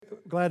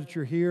glad that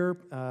you're here,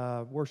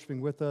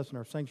 worshiping with us in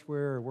our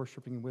sanctuary, or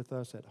worshiping with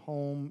us at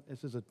home.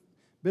 This is a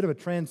bit of a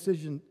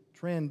transition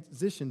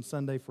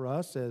Sunday for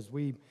us, as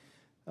we,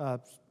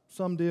 to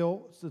some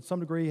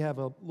degree, have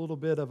a little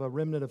bit of a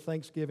remnant of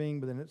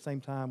Thanksgiving, but then at the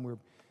same time,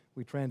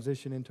 we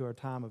transition into our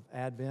time of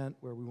Advent,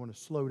 where we want to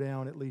slow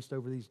down at least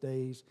over these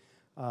days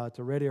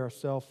to ready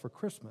ourselves for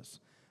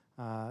Christmas.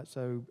 I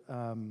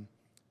am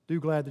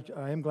glad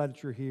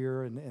that you're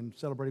here and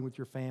celebrating with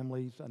your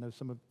families. I know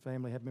some of the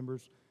family have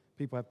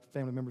people have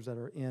family members that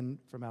are in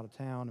from out of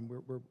town, and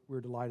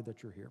we're delighted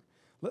that you're here.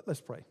 Let's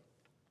pray.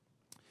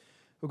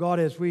 Well, God,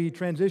 as we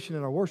transition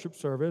in our worship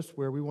service,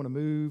 where we want to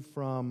move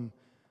from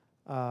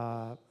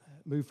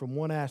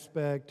one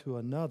aspect to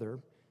another,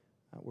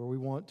 where we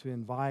want to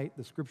invite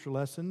the scripture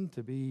lesson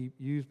to be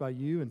used by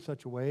you in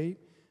such a way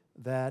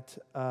that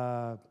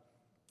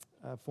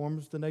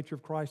forms the nature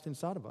of Christ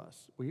inside of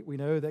us. We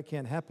know that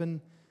can't happen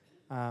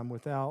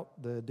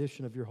without the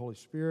addition of your Holy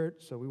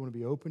Spirit, so we want to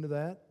be open to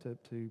that,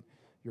 to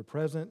your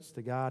presence,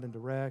 to guide and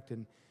direct.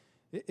 And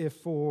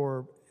if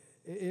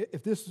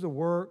this is a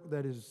work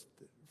that is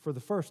for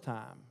the first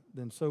time,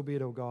 then so be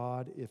it, O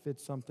God. If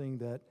it's something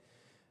that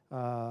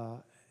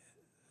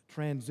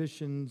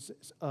transitions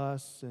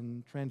us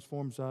and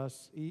transforms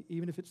us,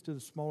 even if it's to the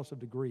smallest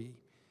of degree,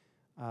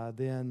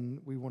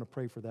 then we want to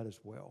pray for that as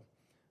well.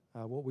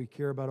 What we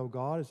care about, O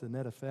God, is the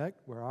net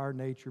effect, where our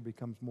nature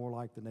becomes more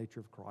like the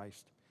nature of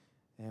Christ.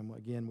 And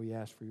again, we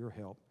ask for your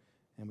help,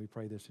 and we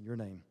pray this in your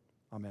name.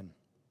 Amen.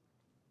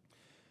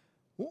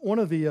 One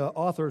of the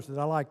authors that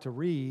I like to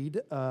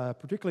read,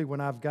 particularly when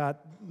I've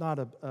got not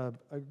a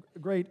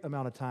great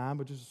amount of time,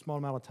 but just a small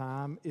amount of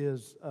time,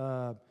 is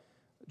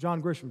John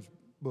Grisham's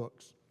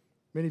books.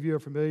 Many of you are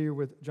familiar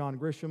with John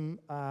Grisham.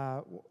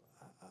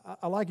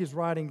 I like his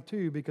writing,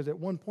 too, because at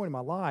one point in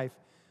my life,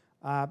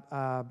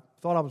 I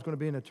thought I was going to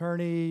be an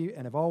attorney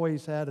and have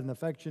always had an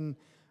affection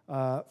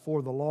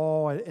for the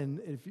law. And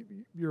if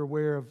you're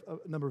aware of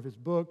a number of his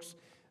books,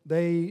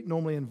 they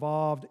normally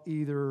involved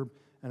either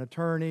an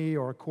attorney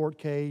or a court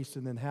case,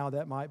 and then how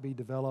that might be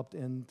developed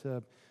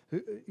into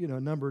a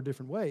number of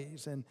different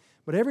ways.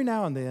 But every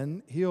now and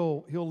then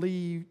he'll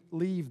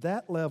leave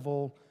that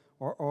level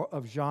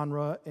of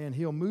genre, and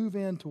he'll move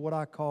into what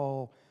I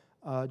call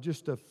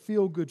just a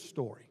feel-good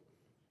story.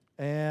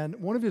 And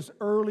one of his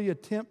early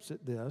attempts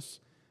at this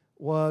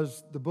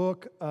was the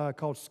book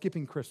called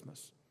Skipping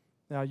Christmas.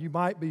 Now, you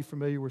might be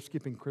familiar with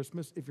Skipping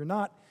Christmas. If you're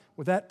not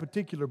with that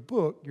particular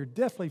book, you're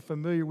definitely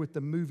familiar with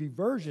the movie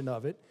version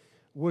of it,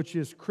 which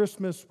is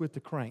Christmas with the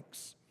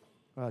Cranks.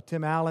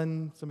 Tim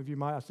Allen,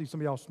 I see some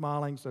of y'all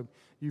smiling, so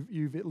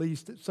you've at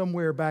least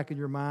somewhere back in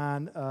your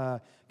mind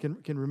can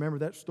remember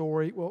that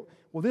story. Well,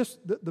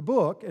 the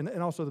book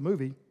and also the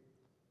movie,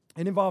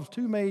 it involves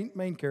two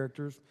main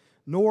characters,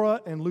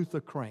 Nora and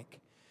Luther Crank.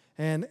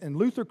 And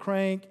Luther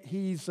Crank,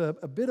 he's a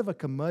bit of a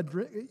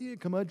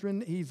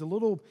curmudgeon. He's a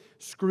little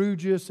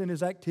Scroogeous in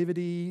his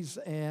activities,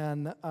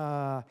 and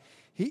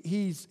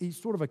he's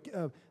sort of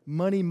a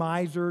money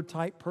miser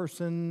type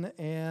person.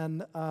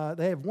 And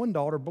they have one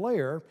daughter,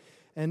 Blair,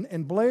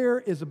 and Blair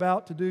is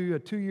about to do a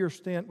 2-year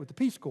stint with the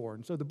Peace Corps.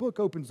 And so the book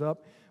opens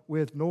up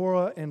with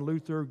Nora and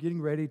Luther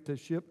getting ready to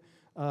ship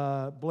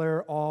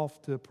Blair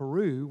off to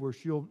Peru, where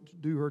she'll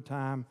do her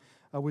time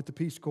with the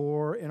Peace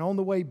Corps. And on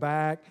the way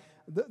back,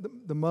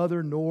 the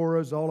mother,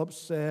 Nora's all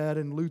upset,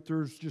 and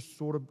Luther's just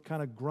sort of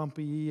kind of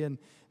grumpy and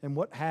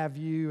what have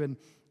you.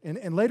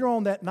 And later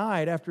on that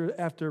night,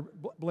 after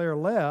Blair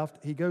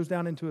left, he goes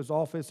down into his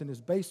office in his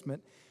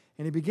basement,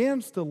 and he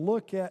begins to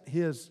look at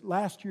his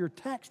last year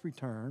tax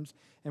returns.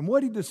 And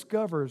what he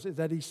discovers is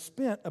that he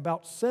spent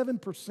about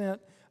 7%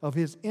 of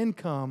his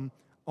income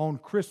on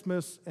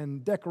Christmas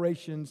and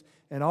decorations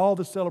and all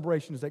the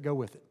celebrations that go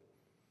with it.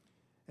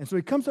 And so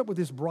he comes up with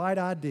this bright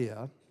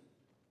idea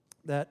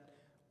that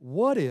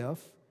what if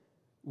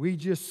we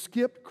just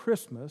skipped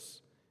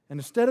Christmas, and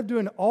instead of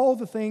doing all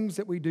the things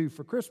that we do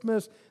for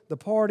Christmas, the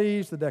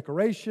parties, the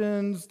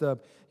decorations, the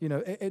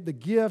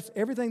gifts,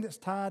 everything that's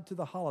tied to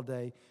the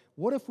holiday,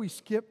 what if we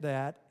skipped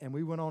that and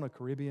we went on a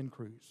Caribbean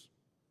cruise?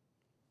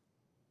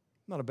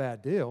 Not a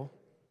bad deal.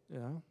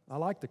 I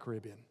like the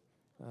Caribbean.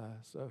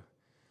 So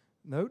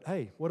note,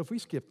 hey, what if we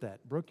skipped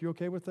that? Brooke, you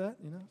okay with that?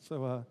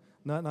 So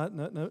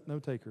no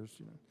takers.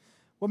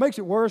 What makes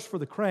it worse for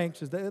the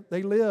Cranks is that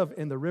they live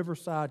in the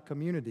Riverside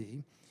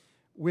community,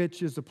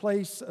 which is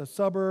a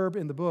suburb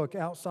in the book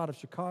outside of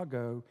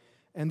Chicago,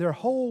 and their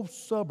whole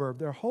suburb,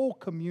 their whole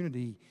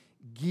community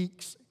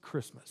geeks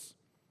Christmas.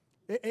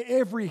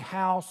 Every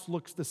house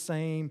looks the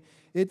same.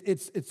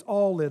 It's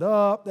all lit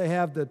up. They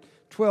have the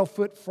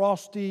 12-foot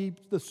Frosty,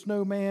 the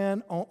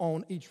snowman,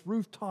 on each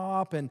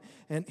rooftop, and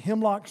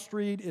Hemlock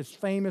Street is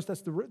famous.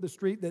 That's the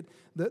street that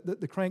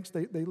the Cranks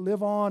they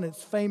live on.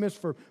 It's famous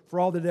for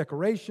all the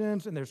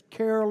decorations, and there's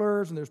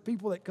carolers, and there's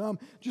people that come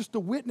just to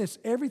witness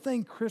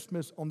everything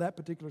Christmas on that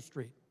particular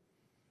street.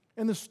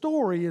 And the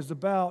story is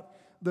about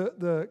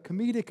the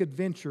comedic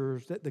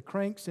adventures that the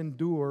Cranks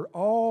endure,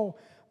 all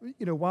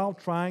while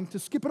trying to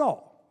skip it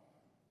all,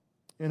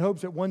 in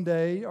hopes that one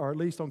day, or at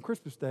least on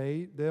Christmas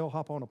Day, they'll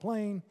hop on a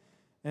plane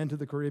and to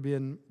the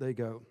Caribbean they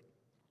go.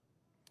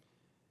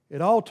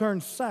 It all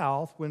turns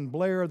south when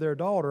Blair, their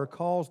daughter,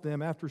 calls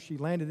them after she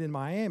landed in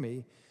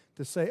Miami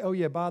to say, oh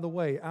yeah, by the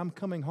way, I'm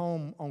coming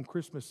home on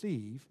Christmas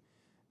Eve,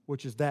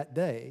 which is that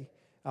day.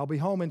 I'll be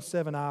home in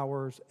 7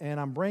 hours, and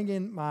I'm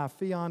bringing my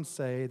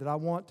fiancée that I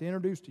want to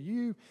introduce to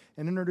you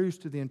and introduce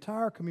to the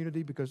entire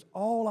community, because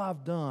all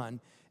I've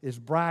done is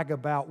brag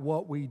about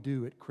what we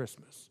do at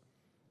Christmas.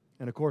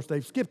 And of course,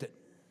 they've skipped it.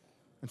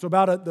 And so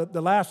about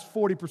the last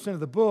 40% of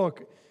the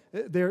book,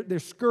 they're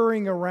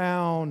scurrying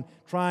around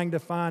trying to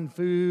find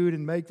food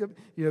and make them,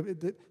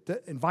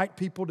 to invite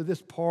people to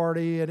this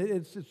party, and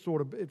it's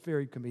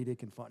very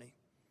comedic and funny.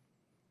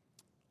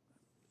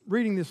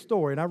 Reading this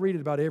story, and I read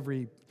it about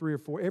every 3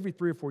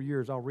 or 4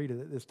 years. I'll read it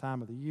at this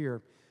time of the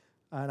year,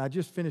 and I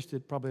just finished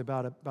it probably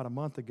about a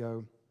month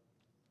ago.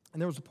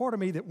 And there was a part of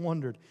me that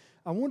wondered,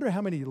 I wonder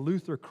how many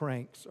Luther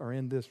cranks are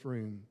in this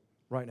room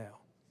right now.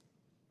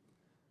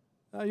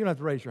 You don't have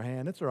to raise your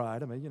hand. It's all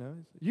right. I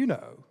mean, you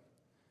know.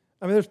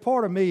 I mean, there's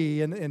part of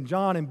me, and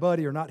John and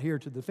Buddy are not here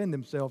to defend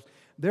themselves.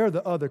 They're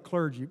the other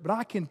clergy. But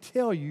I can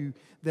tell you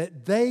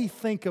that they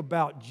think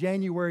about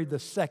January the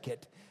 2nd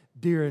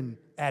during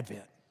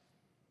Advent.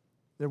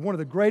 That one of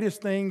the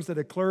greatest things that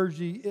a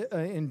clergy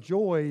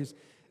enjoys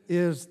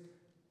is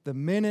the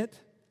minute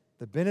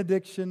the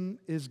benediction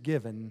is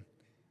given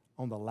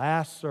on the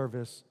last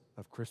service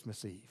of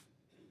Christmas Eve.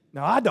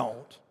 Now, I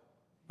don't.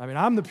 I mean,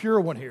 I'm the pure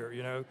one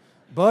here,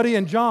 Buddy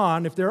and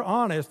John, if they're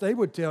honest, they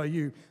would tell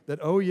you that,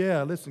 oh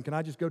yeah, listen, can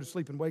I just go to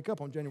sleep and wake up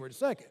on January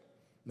 2nd?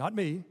 Not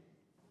me.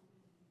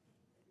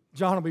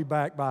 John will be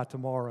back by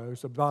tomorrow,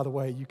 so by the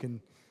way, you can,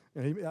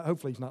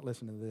 hopefully he's not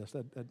listening to this.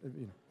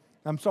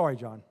 I'm sorry,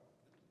 John.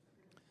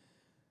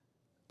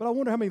 But I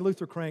wonder how many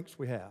Luther cranks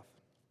we have.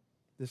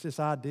 This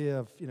idea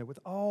of, with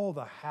all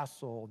the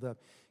hassle, the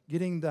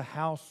getting the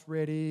house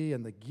ready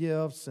and the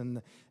gifts and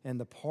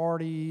the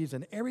parties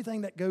and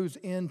everything that goes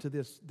into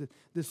this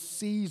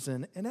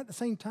season. And at the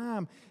same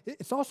time,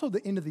 it's also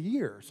the end of the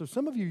year. So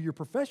some of you, your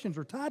professions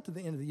are tied to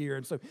the end of the year.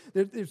 And so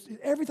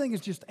everything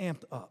is just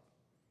amped up.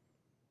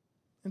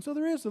 And so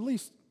there is at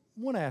least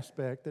one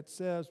aspect that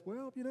says,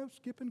 well,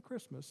 skipping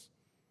Christmas,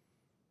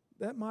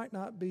 that might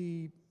not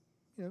be,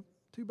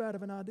 too bad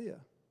of an idea.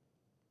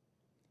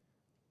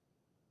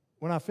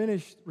 When I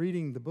finished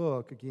reading the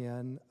book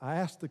again, I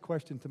asked the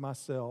question to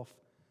myself,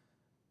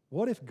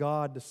 what if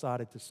God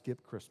decided to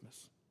skip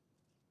Christmas?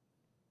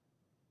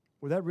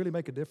 Would that really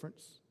make a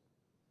difference?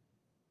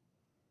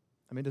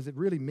 I mean, does it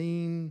really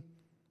mean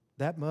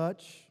that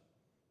much?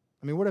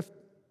 I mean, what if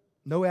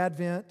no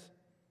Advent,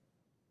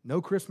 no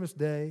Christmas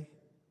Day?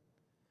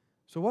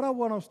 So what I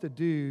want us to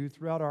do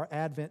throughout our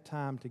Advent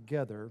time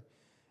together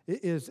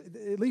is,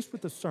 at least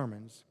with the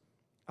sermons,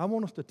 I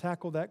want us to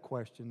tackle that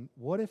question,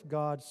 what if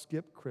God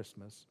skipped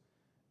Christmas?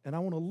 And I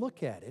want to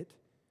look at it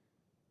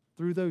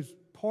through those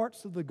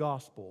parts of the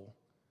gospel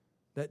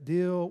that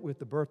deal with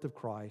the birth of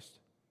Christ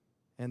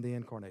and the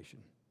incarnation.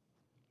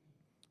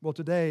 Well,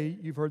 today,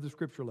 you've heard the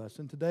scripture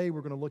lesson. Today,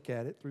 we're going to look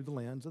at it through the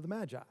lens of the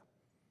Magi.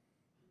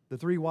 The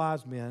 3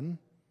 wise men,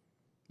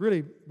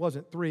 really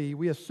wasn't 3.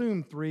 We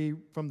assumed 3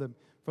 from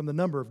the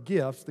number of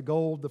gifts, the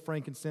gold, the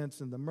frankincense,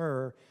 and the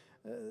myrrh.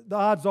 The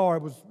odds are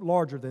it was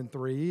larger than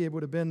 3. It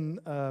would have been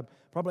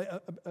probably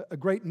a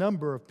great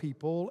number of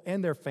people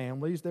and their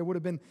families. There would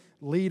have been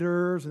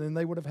leaders, and then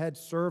they would have had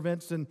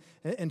servants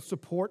and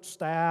support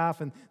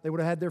staff, and they would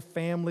have had their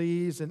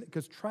families. And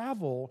because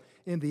travel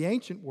in the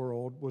ancient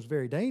world was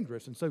very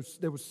dangerous, and so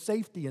there was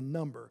safety in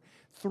number.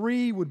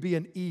 3 would be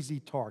an easy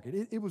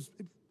target. It was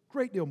a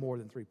great deal more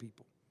than 3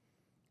 people.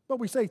 But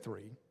we say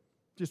 3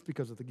 just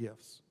because of the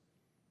gifts.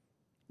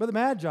 But the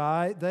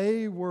Magi,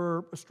 they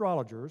were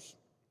astrologers.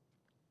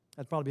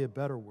 That'd probably be a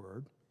better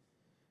word.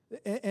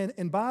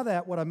 And by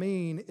that, what I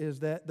mean is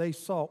that they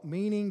sought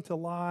meaning to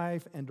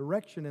life and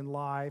direction in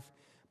life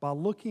by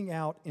looking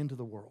out into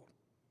the world.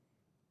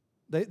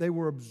 They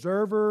were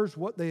observers.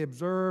 What they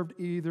observed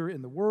either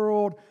in the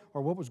world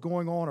or what was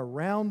going on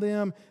around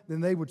them,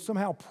 then they would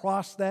somehow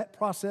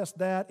process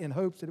that in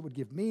hopes that it would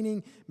give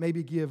meaning,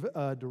 maybe give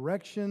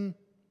direction.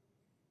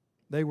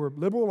 They were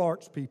liberal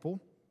arts people,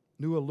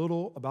 knew a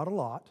little about a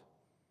lot.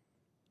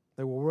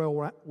 They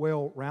were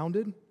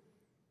well-rounded.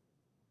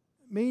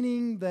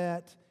 Meaning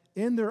that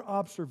in their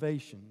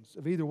observations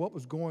of either what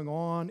was going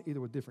on,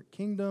 either with different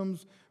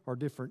kingdoms or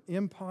different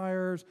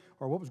empires,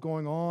 or what was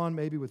going on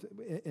maybe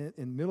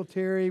in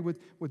military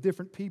with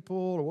different people,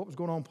 or what was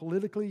going on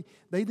politically,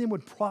 they then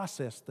would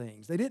process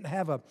things. They didn't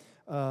have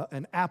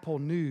an Apple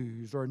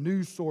News or a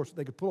news source that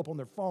they could pull up on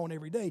their phone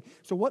every day.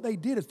 So what they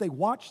did is they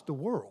watched the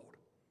world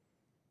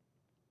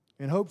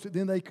in hopes that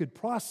then they could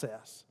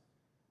process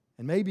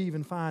and maybe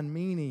even find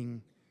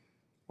meaning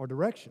or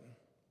direction.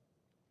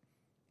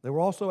 They were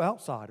also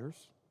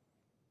outsiders,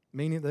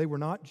 meaning they were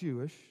not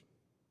Jewish.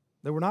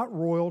 They were not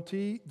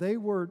royalty. They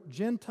were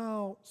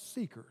Gentile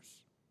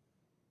seekers,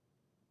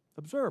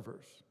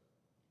 observers.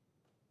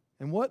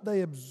 And what they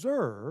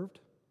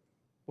observed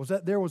was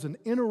that there was an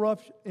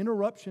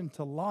interruption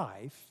to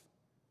life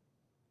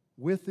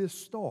with this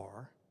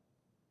star,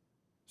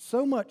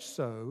 so much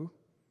so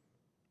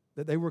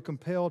that they were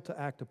compelled to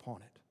act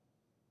upon it,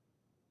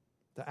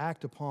 to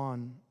act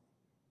upon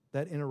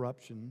that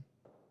interruption,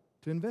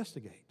 to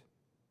investigate.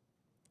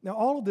 Now,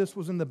 all of this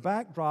was in the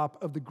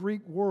backdrop of the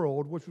Greek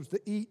world, which was to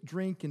eat,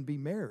 drink, and be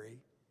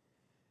merry.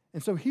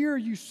 And so here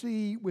you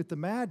see with the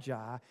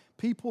Magi,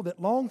 people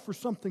that long for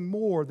something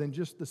more than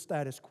just the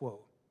status quo.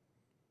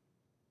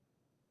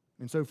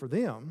 And so for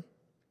them,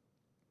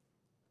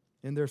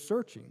 in their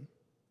searching,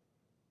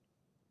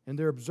 in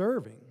their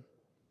observing,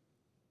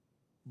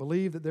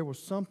 believed that there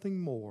was something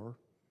more,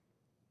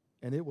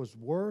 and it was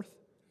worth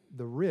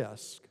the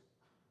risk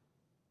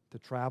to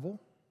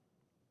travel.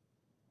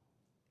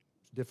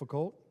 It's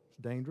difficult, it's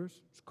dangerous,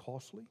 it's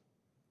costly.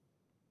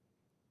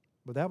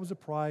 But that was a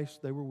price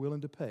they were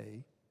willing to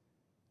pay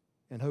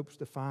in hopes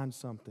to find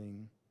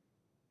something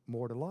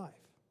more to life.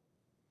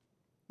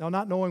 Now,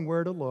 not knowing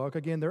where to look,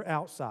 again, they're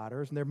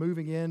outsiders, and they're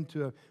moving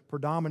into a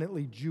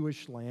predominantly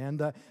Jewish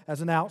land. As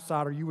an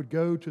outsider, you would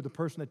go to the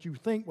person that you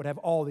think would have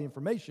all the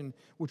information,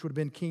 which would have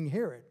been King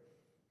Herod,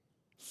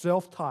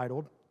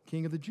 self-titled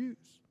King of the Jews.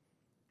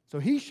 So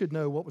he should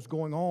know what was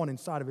going on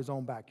inside of his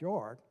own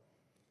backyard.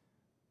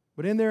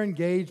 But in their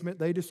engagement,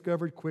 they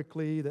discovered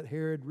quickly that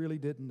Herod really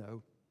didn't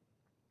know.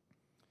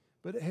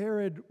 But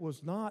Herod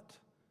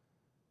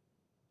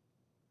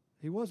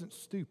he wasn't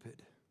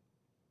stupid.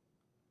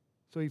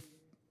 So he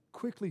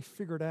quickly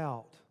figured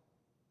out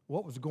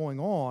what was going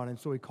on, and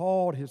so he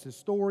called his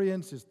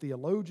historians, his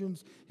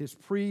theologians, his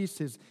priests,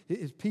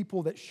 his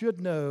people that should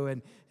know,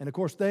 and of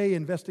course they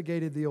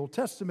investigated the Old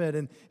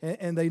Testament,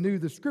 and they knew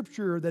the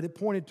scripture that it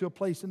pointed to a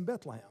place in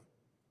Bethlehem.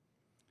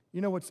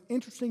 You know what's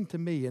interesting to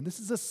me, and this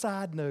is a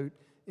side note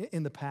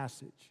in the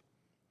passage,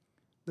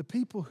 the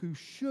people who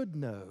should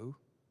know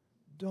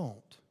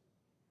don't.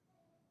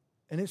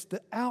 And it's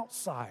the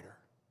outsider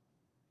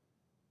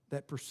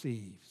that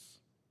perceives.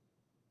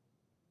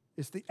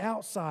 It's the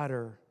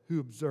outsider who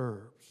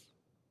observes.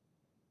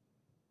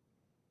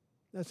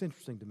 That's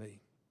interesting to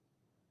me.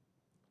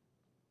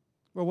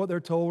 Well, what they're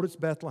told, it's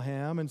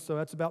Bethlehem, and so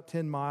that's about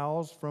 10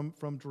 miles from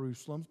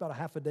Jerusalem. It's about a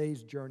half a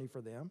day's journey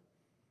for them.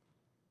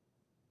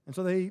 And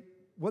so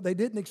what they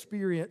didn't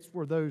experience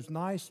were those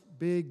nice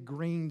big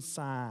green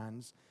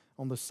signs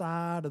on the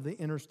side of the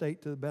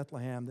interstate to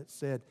Bethlehem that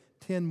said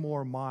 10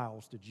 more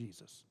miles to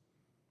Jesus.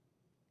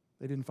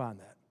 They didn't find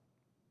that.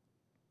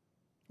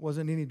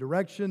 Wasn't any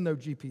direction, no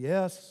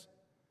GPS,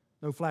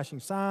 no flashing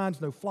signs,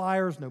 no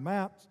flyers, no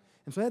maps.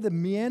 And so they had to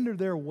meander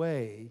their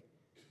way,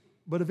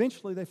 but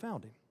eventually they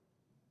found him.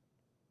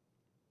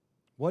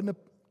 Wasn't a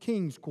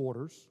king's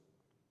quarters,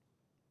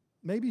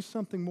 maybe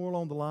something more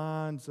along the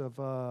lines of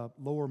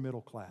lower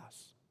middle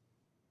class.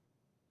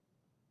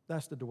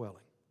 That's the dwelling.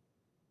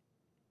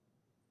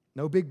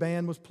 No big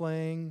band was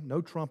playing,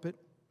 no trumpet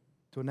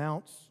to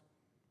announce,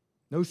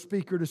 no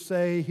speaker to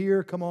say,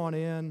 "Here, come on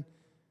in."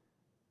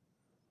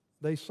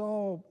 They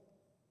saw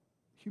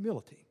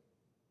humility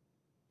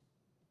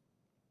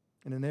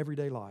in an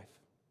everyday life.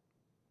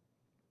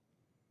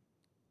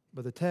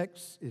 But the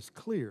text is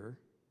clear.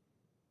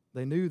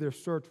 They knew their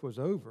search was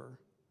over.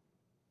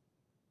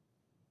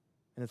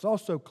 And it's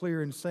also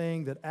clear in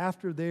saying that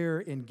after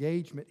their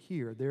engagement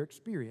here, their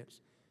experience,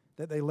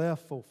 that they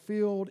left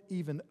fulfilled,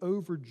 even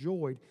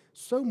overjoyed,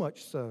 so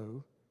much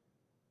so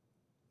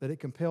that it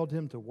compelled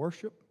him to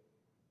worship,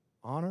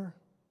 honor,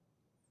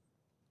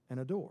 and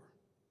adore.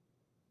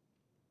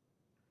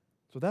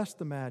 So that's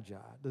the Magi.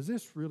 Does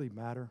this really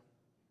matter?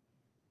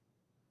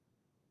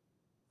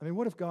 I mean,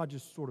 what if God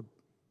just sort of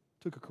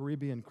took a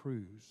Caribbean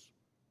cruise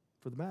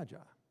for the Magi?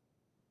 I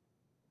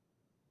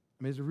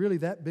mean, is it really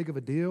that big of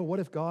a deal? What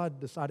if God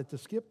decided to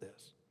skip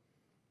this?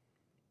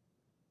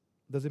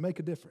 Does it make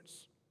a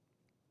difference?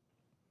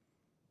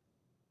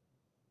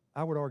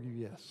 I would argue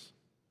yes.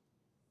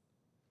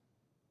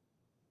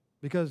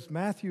 Because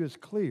Matthew is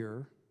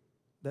clear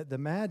that the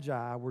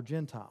Magi were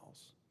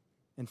Gentiles.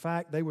 In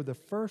fact, they were the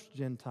first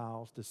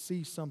Gentiles to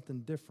see something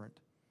different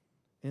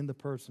in the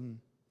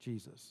person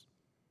Jesus.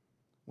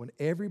 When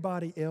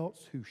everybody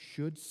else who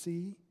should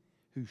see,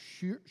 who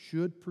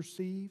should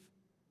perceive,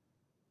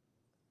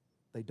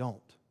 they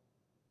don't.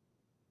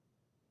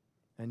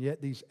 And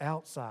yet these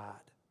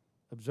outside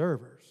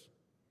observers,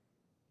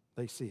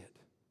 they see it.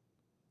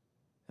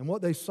 And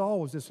what they saw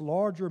was this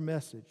larger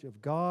message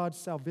of God's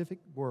salvific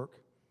work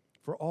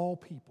for all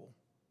people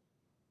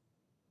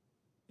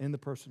in the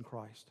person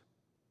Christ.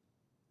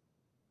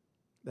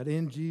 That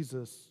in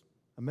Jesus,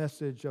 a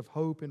message of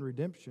hope and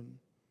redemption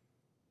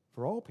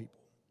for all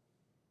people,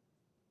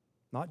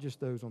 not just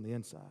those on the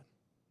inside.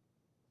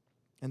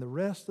 And the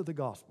rest of the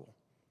gospel,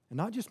 and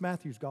not just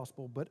Matthew's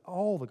gospel, but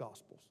all the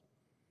gospels,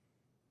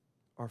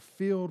 are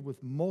filled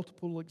with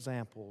multiple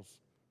examples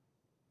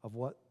of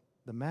what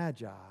the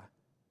Magi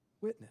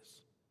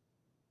witness.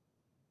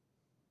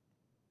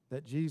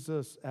 That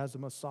Jesus as a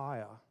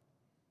Messiah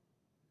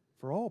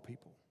for all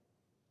people.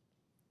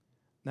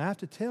 Now I have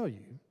to tell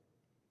you,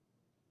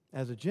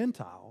 as a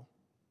Gentile,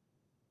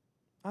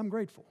 I'm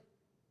grateful.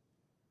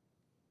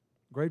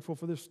 Grateful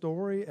for this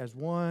story as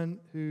one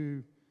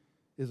who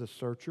is a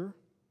searcher,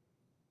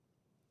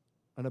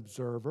 an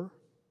observer,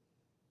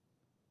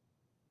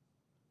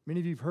 Many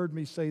of you have heard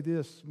me say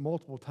this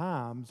multiple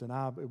times, and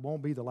it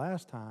won't be the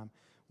last time.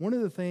 One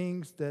of the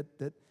things that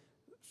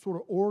sort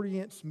of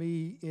orients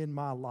me in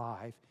my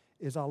life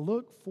is I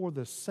look for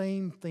the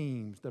same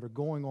themes that are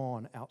going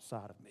on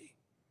outside of me.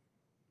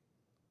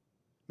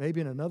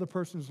 Maybe in another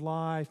person's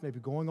life, maybe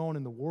going on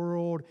in the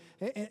world.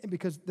 And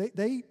because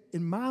they,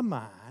 in my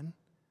mind,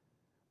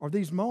 are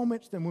these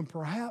moments that when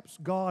perhaps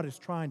God is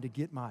trying to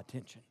get my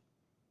attention.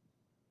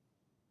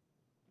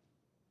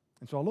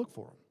 And so I look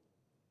for them.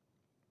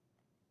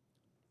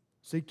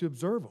 Seek to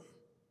observe them.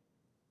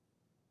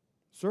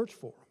 Search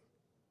for them.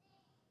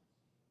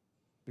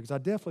 Because I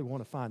definitely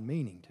want to find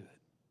meaning to it.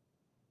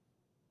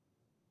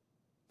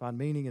 Find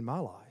meaning in my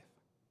life.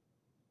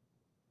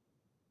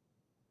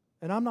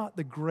 And I'm not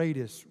the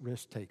greatest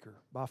risk taker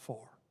by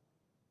far.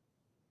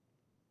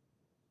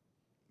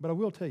 But I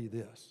will tell you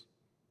this.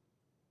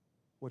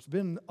 What's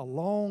been a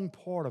long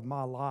part of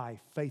my life,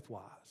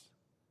 faith-wise,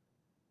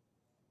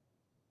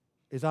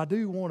 is I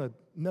do want to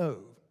know,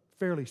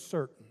 fairly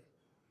certain,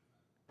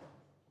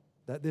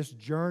 that this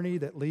journey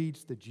that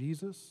leads to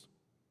Jesus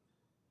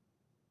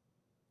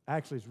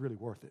actually is really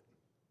worth it.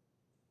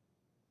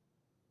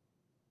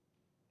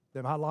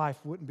 That my life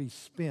wouldn't be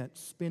spent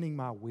spinning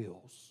my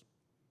wheels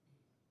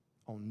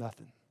on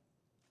nothing.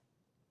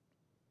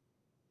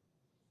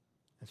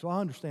 And so I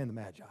understand the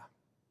Magi.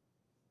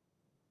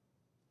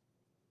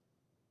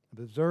 Of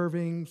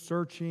observing,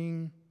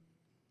 searching,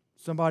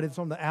 somebody that's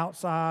on the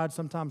outside,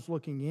 sometimes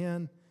looking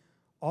in,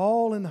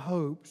 all in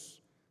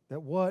hopes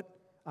that what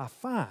I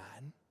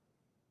find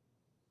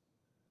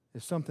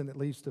is something that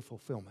leads to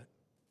fulfillment,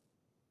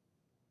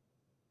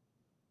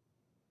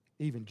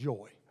 even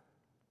joy.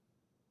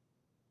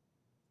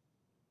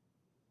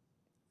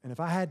 And if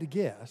I had to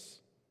guess,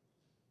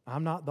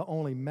 I'm not the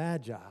only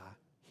Magi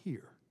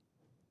here.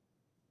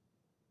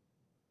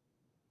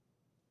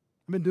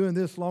 I've been doing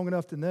this long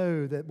enough to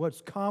know that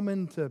what's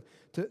common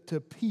to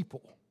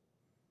people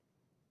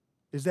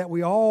is that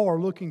we all are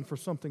looking for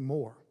something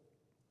more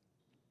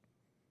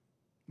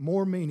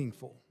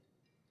meaningful,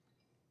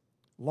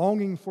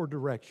 longing for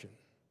direction.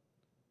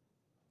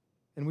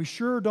 And we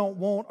sure don't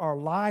want our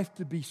life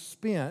to be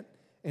spent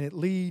and it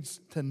leads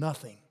to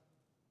nothing.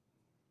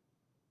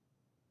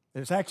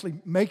 And it actually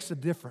makes a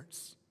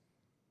difference.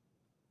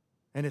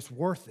 And it's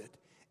worth it,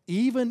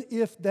 even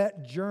if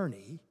that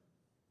journey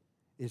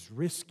is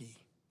risky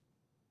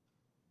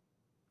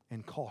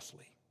and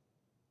costly.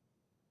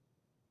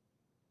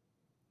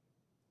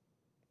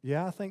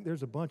 Yeah, I think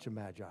there's a bunch of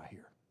Magi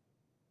here.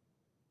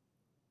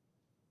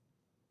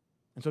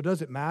 And so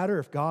does it matter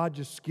if God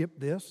just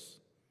skipped this?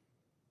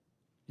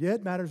 Yeah,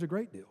 it matters a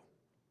great deal.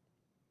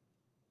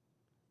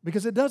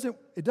 Because it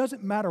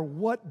doesn't matter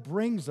what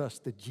brings us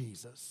to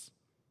Jesus.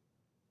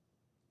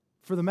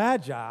 For the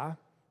Magi,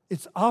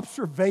 it's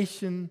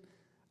observation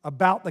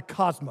about the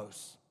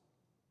cosmos,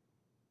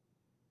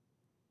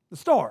 the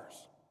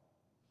stars.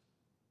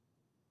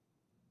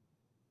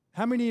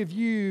 How many of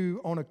you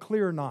on a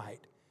clear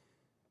night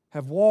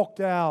have walked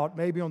out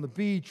maybe on the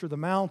beach or the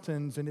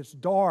mountains and it's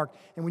dark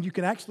and when you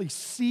can actually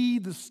see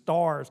the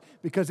stars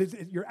because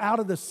you're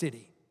out of the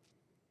city,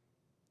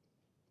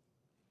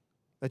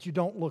 that you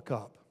don't look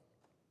up?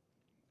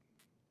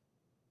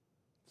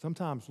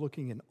 Sometimes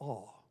looking in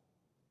awe.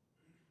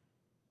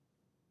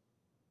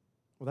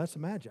 Well, that's the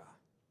Magi.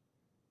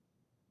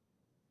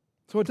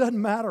 So it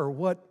doesn't matter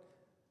what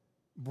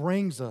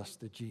brings us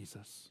to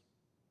Jesus,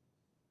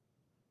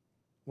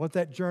 what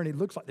that journey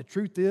looks like. The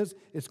truth is,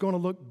 it's going to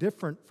look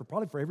different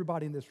probably for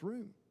everybody in this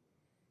room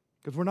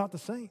because we're not the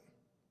same.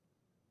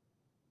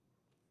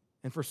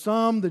 And for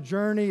some, the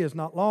journey is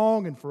not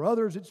long, and for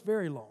others, it's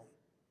very long.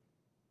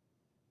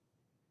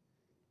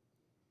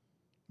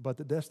 But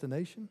the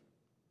destination,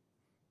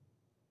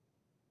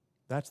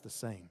 that's the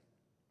same.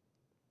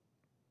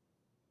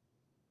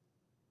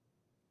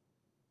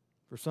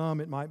 For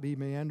some, it might be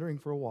meandering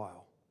for a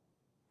while.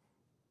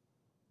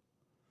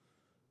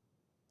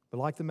 But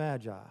like the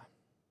Magi,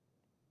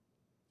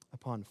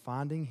 upon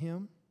finding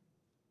Him,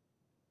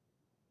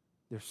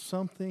 there's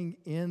something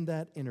in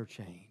that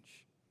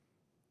interchange,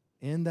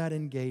 in that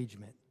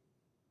engagement,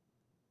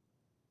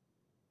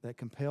 that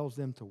compels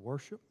them to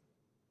worship,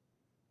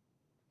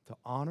 to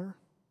honor,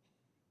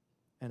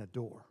 and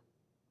adore.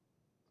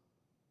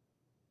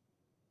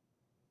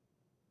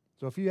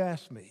 So if you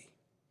ask me,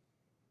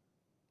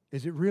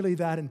 is it really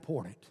that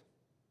important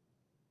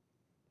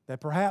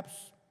that perhaps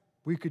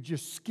we could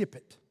just skip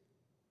it?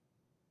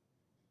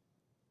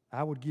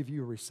 I would give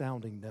you a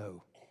resounding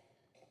no.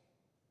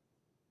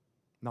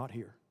 Not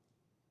here.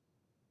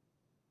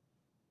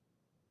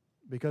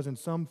 Because in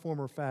some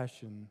form or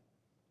fashion,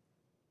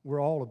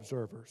 we're all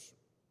observers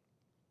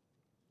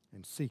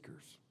and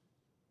seekers.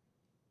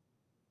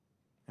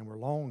 And we're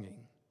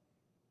longing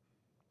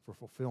for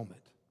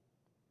fulfillment.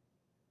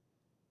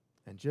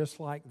 And just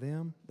like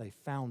them, they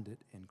found it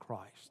in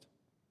Christ.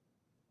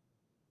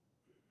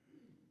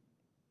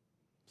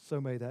 So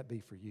may that be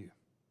for you.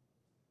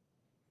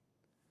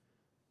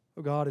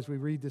 Oh God, as we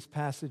read this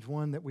passage,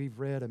 one that we've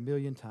read a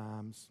million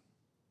times,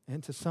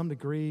 and to some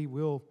degree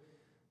we'll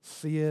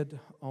SID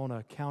on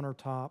a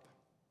countertop,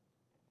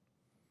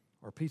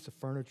 or a piece of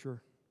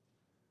furniture,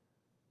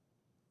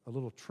 a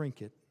little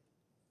trinket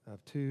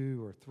of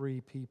 2 or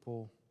 3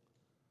 people,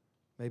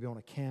 maybe on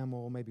a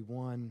camel, maybe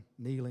one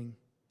kneeling.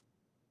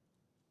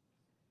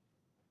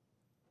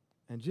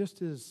 And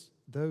just as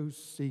those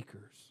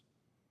seekers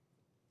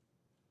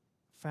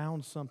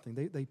found something,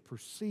 they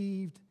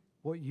perceived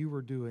what you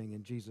were doing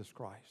in Jesus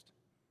Christ.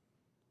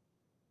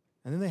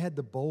 And then they had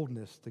the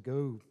boldness to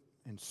go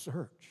and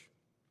search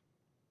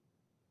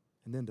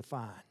and then to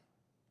find.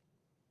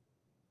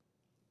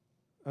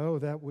 Oh,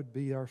 that would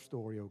be our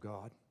story, oh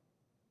God.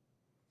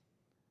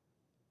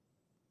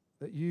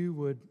 That you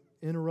would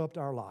interrupt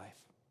our life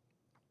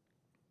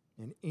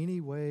in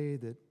any way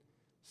that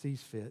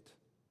sees fit,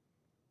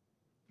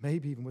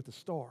 maybe even with a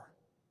star,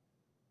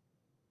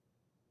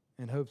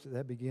 in hopes that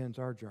that begins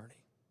our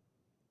journey,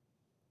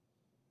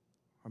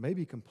 or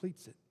maybe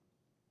completes it,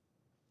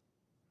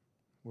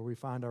 where we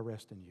find our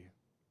rest in you.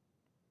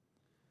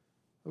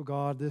 Oh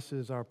God, this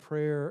is our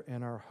prayer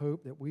and our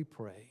hope that we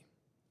pray.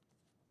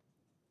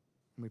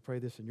 And we pray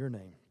this in your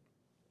name.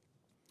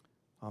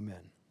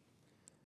 Amen.